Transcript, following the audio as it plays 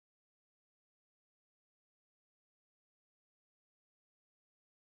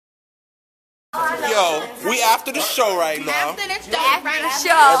Yo, we after the show right now. After the show. Everybody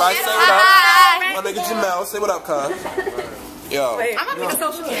say what up. My nigga Jamel, say what up, cuz. Yo. I'm gonna be a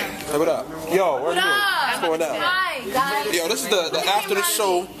social cam. Say what up. Yo, where's What's going on? Hi, guys. Yo, this is the after the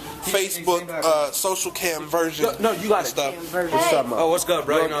show Facebook social cam version. No, you got stuff. What's up, man? Oh, what's good,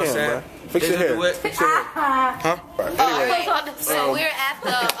 bro? You know what I'm saying? Fix your hair. Fix your hair. Huh? Anyway, so we're at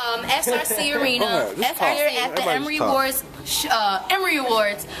the SRC Arena. We're at the Emory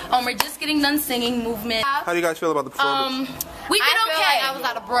Awards. We're just getting done singing movement. How do you guys feel about the performance? We did okay. I was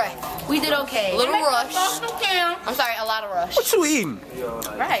out of breath. We did okay. A little rush. I'm sorry, a lot of rush. What you eating?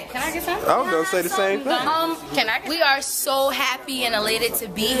 Right. Can I get some? I was gonna say the same thing. Can I? We are so happy and elated to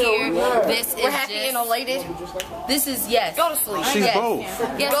be here. We're happy and elated. This is Go to sleep. She's both.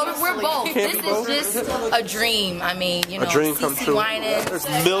 Yes, we're both. Can't be both. This is just a dream. I mean, you know, A dream come CeCe true. Winans. There's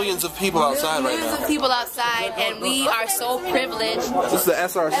millions of people outside right Millions now. of people outside, and we are so privileged This is the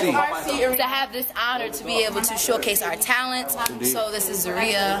SRC. to have this honor to be able to showcase our talents. So this is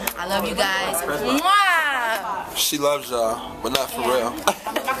Zaria. I love you guys. Mwah! She loves y'all, but not for real.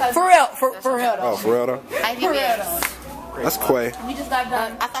 For real. For real. Oh, for real though? That's Quay. We just got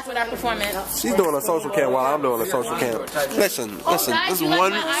done. I thought with our performance. She's doing a social cam while I'm doing a social cam. Listen. This is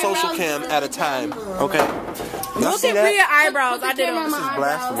one social cam at a time, okay? Y'all see that? Your eyebrows. I did it. This is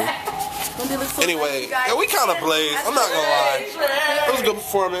blasphemy. Anyway, yeah, we kind of blazed. I'm not gonna lie. It was a good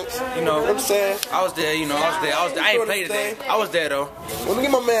performance. You know what I'm saying? I was there, you know, I was there. I ain't played today. I was there, though. Let me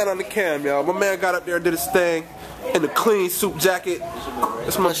get my man on the cam, y'all. My man got up there and did his thing in the clean suit jacket.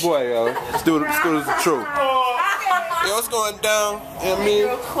 That's my boy, yo. Let's do it as good as the truth. Yo, what's going down? You know what I mean?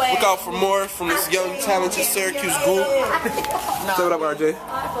 Look out for more from this young, talented Syracuse group. Say what up, RJ.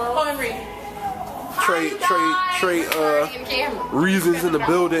 Trade reasons in the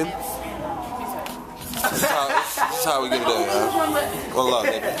building. This is how we get it done, y'all. One love,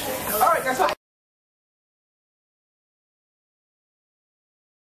 nigga.